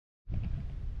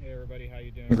everybody, how you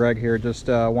doing? Greg here. Just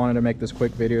wanted to make this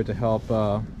quick video to help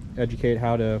educate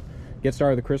how to get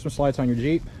started with the Christmas lights on your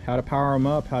Jeep, how to power them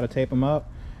up, how to tape them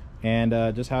up, and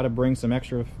just how to bring some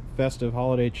extra festive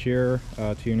holiday cheer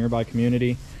to your nearby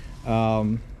community.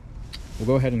 We'll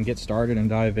go ahead and get started and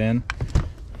dive in.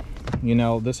 You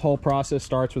know, this whole process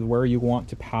starts with where you want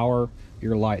to power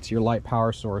your lights, your light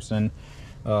power source, and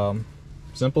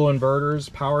simple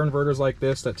inverters, power inverters like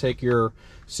this that take your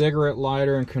cigarette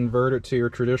lighter and convert it to your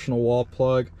traditional wall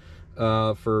plug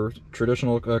for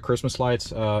traditional Christmas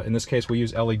lights. In this case, we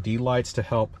use LED lights to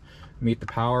help meet the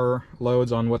power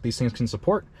loads on what these things can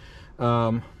support.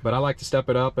 But I like to step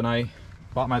it up, and I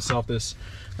bought myself this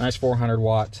nice 400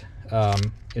 watt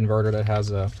inverter that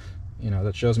has a,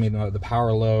 that shows me the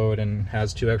power load and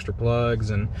has 2 extra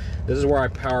plugs. And this is where I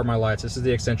power my lights. This is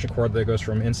the extension cord that goes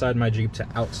from inside my Jeep to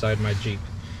outside my Jeep.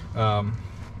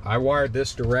 I wired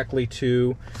this directly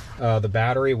to the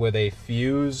battery with a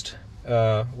fuse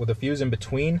in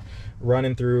between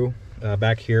running through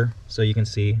back here. So you can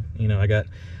see, I got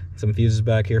some fuses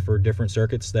back here for different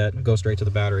circuits that go straight to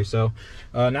the battery. So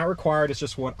not required, it's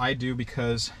just what I do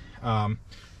because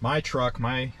my truck,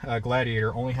 my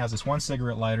Gladiator, only has this one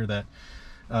cigarette lighter that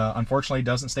unfortunately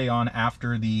doesn't stay on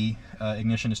after the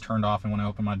ignition is turned off and when I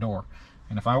open my door.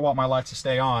 And if I want my lights to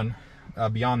stay on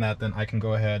beyond that, then I can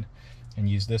go ahead and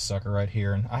use this sucker right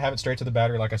here. And I have it straight to the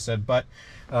battery, like I said, but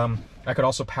I could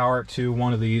also power it to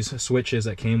one of these switches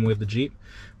that came with the Jeep,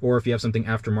 or if you have something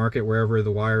aftermarket, wherever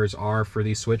the wires are for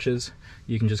these switches,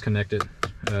 you can just connect it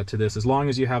to this, as long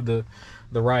as you have the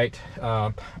right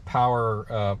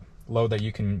power load that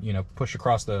you can push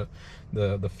across the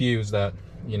fuse. That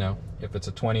if it's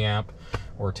a 20 amp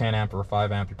or 10 amp or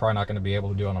 5 amp, you're probably not going to be able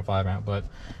to do it on a 5 amp, but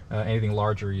anything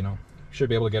larger, should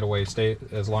be able to get away, stay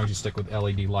as long as you stick with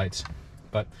LED lights.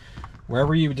 But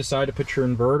wherever you decide to put your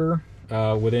inverter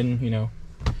within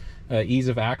ease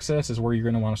of access is where you're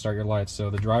going to want to start your lights. So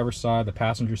the driver's side, the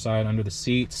passenger side, under the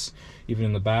seats, even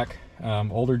in the back.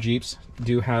 Older Jeeps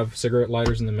do have cigarette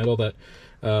lighters in the middle that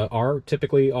are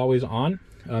typically always on.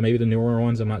 Maybe the newer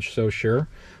ones, I'm not so sure,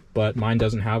 but mine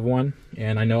doesn't have one.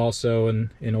 And I know also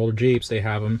in older Jeeps they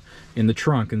have them in the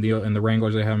trunk, and the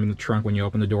Wranglers, they have them in the trunk when you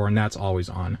open the door, and that's always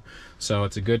on. So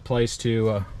it's a good place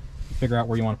to figure out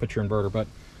where you want to put your inverter. But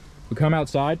we come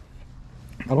outside,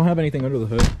 I don't have anything under the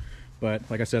hood, but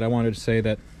like I said, I wanted to say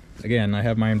that again, I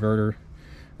have my inverter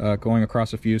going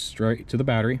across a fuse straight to the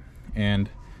battery, and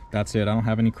that's it. I don't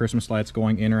have any Christmas lights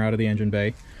going in or out of the engine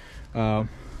bay.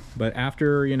 But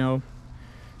after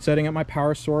setting up my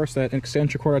power source, that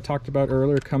extension cord I talked about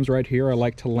earlier comes right here. I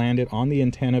like to land it on the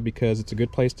antenna because it's a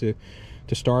good place to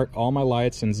start all my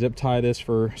lights and zip tie this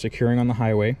for securing on the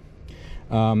highway.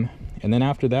 And then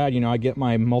after that, I get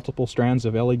my multiple strands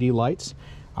of LED lights.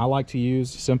 I like to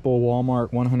use simple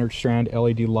Walmart 100 strand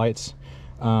LED lights.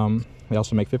 They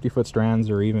also make 50-foot strands,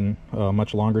 or even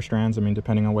much longer strands,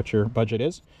 depending on what your budget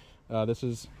is. This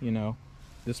is,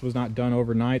 this was not done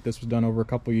overnight. This was done over a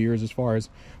couple of years as far as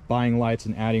buying lights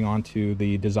and adding on to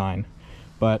the design.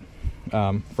 But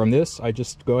from this, I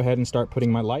just go ahead and start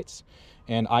putting my lights.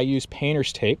 And I use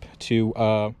painter's tape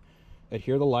to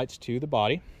adhere the lights to the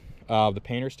body. The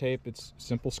painter's tape, it's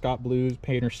simple Scott Blues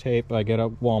painter's tape. I get at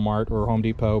Walmart or Home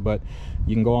Depot, but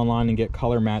you can go online and get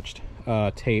color matched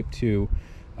tape to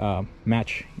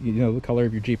match the color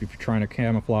of your Jeep if you're trying to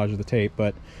camouflage the tape.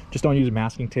 But just don't use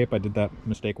masking tape. I did that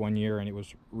mistake one year and it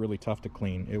was really tough to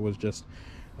clean. It was just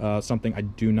something I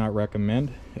do not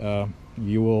recommend.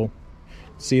 You will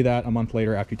see that a month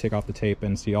later after you take off the tape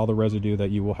and see all the residue that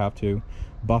you will have to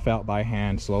buff out by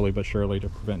hand slowly but surely to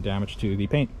prevent damage to the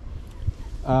paint.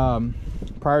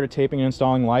 Prior to taping and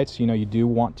installing lights, you do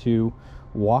want to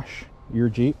wash your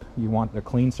Jeep. You want a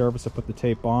clean surface to put the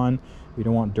tape on. You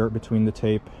don't want dirt between the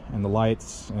tape and the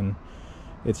lights, and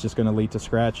it's just going to lead to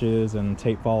scratches and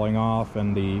tape falling off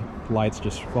and the lights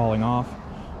just falling off.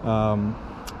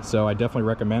 So I definitely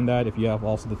recommend that. If you have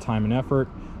also the time and effort,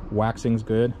 waxing's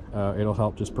good. It'll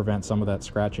help just prevent some of that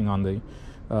scratching on the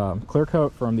clear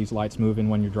coat from these lights moving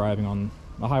when you're driving on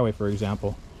the highway, for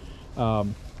example.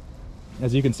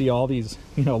 As you can see, all these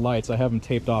lights, I have them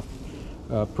taped off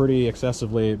pretty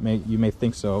excessively. You may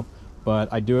think so,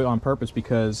 but I do it on purpose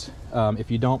because if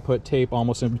you don't put tape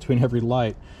almost in between every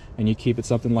light and you keep it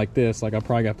something like this, like I'll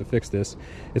probably have to fix this,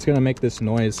 it's going to make this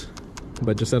noise,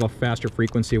 but just at a faster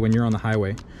frequency when you're on the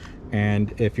highway.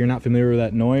 And if you're not familiar with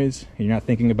that noise and you're not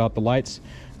thinking about the lights,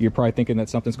 you're probably thinking that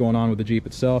something's going on with the Jeep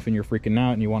itself and you're freaking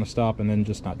out and you want to stop and then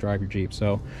just not drive your Jeep.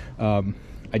 So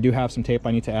I do have some tape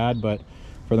I need to add, but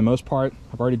for the most part,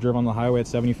 I've already driven on the highway at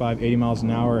 75, 80 miles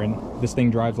an hour, and this thing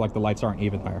drives like the lights aren't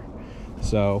even there.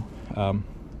 So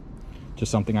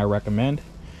just something I recommend.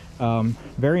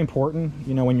 Very important,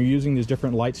 you know, when you're using these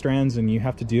different light strands and you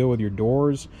have to deal with your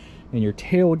doors and your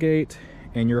tailgate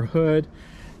and your hood,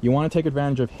 you want to take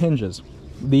advantage of hinges.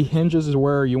 The hinges is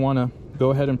where you want to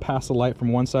go ahead and pass the light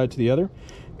from one side to the other,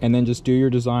 and then just do your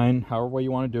design however way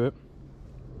you want to do it,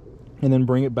 and then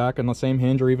bring it back on the same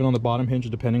hinge or even on the bottom hinge,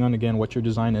 depending on, again, what your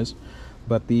design is.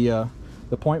 But the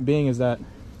point being is that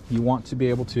you want to be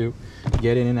able to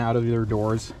get in and out of your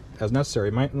doors as necessary.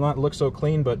 It might not look so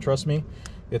clean, but trust me,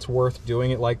 it's worth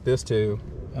doing it like this to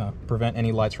prevent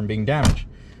any lights from being damaged.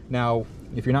 Now,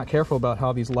 if you're not careful about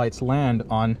how these lights land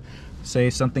on, say,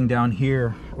 something down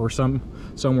here or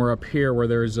somewhere up here where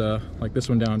there's like this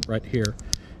one down right here,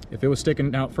 if it was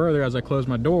sticking out further as I close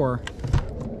my door,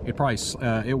 it probably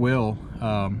it will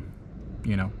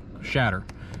you know, shatter.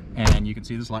 And you can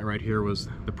see this light right here was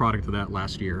the product of that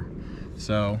last year.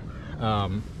 So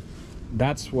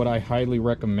that's what I highly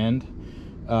recommend.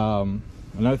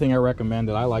 Another thing I recommend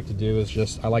that I like to do is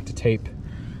just I like to tape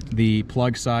the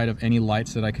plug side of any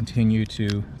lights that I continue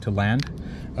to land,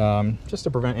 just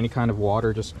to prevent any kind of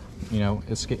water just, you know,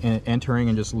 entering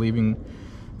and just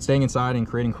staying inside and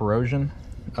creating corrosion.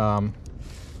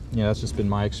 Yeah, that's just been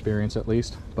my experience at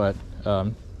least, but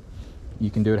you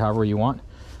can do it however you want.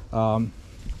 I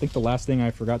think the last thing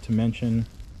I forgot to mention,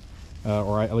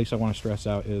 or at least I want to stress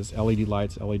out, is LED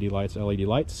lights, LED lights, LED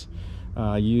lights.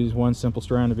 Use one simple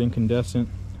strand of incandescent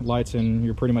lights and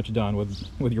you're pretty much done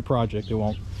with your project.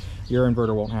 Your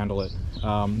inverter won't handle it.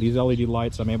 These LED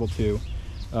lights, I'm able to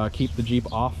keep the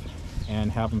Jeep off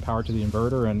and have them powered to the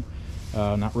inverter and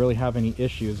not really have any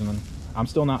issues. And I'm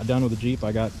still not done with the Jeep.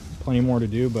 I got plenty more to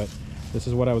do, but this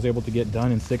is what I was able to get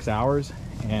done in 6 hours.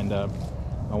 And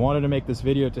I wanted to make this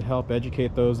video to help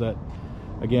educate those that,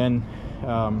 again,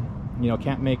 you know,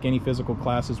 can't make any physical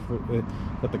classes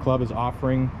that the club is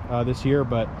offering this year,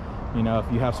 but you know,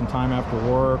 if you have some time after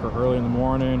work or early in the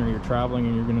morning, or you're traveling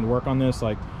and you're going to work on this,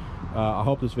 like, I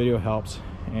hope this video helps.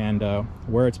 And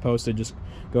where it's posted, just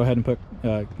go ahead and put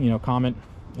you know, comment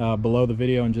below the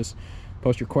video and just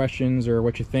post your questions or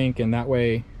what you think, and that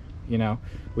way, you know,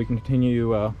 we can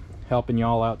continue helping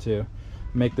y'all out to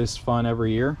make this fun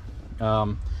every year.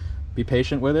 Be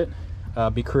patient with it,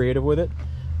 be creative with it.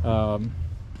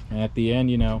 And at the end,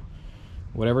 you know,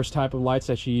 whatever type of lights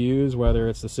that you use, whether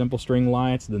it's the simple string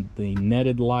lights, the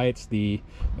netted lights, you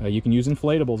can use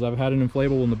inflatables. I've had an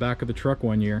inflatable in the back of the truck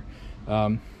one year.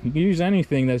 You can use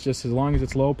anything that's just, as long as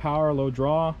it's low power, low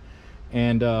draw,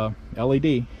 and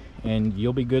LED, and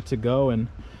you'll be good to go. And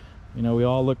you know, we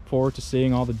all look forward to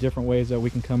seeing all the different ways that we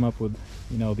can come up with,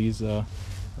 you know, these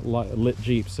lit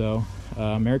Jeeps. So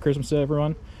Merry Christmas to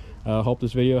everyone. Hope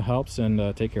this video helps,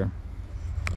 and take care.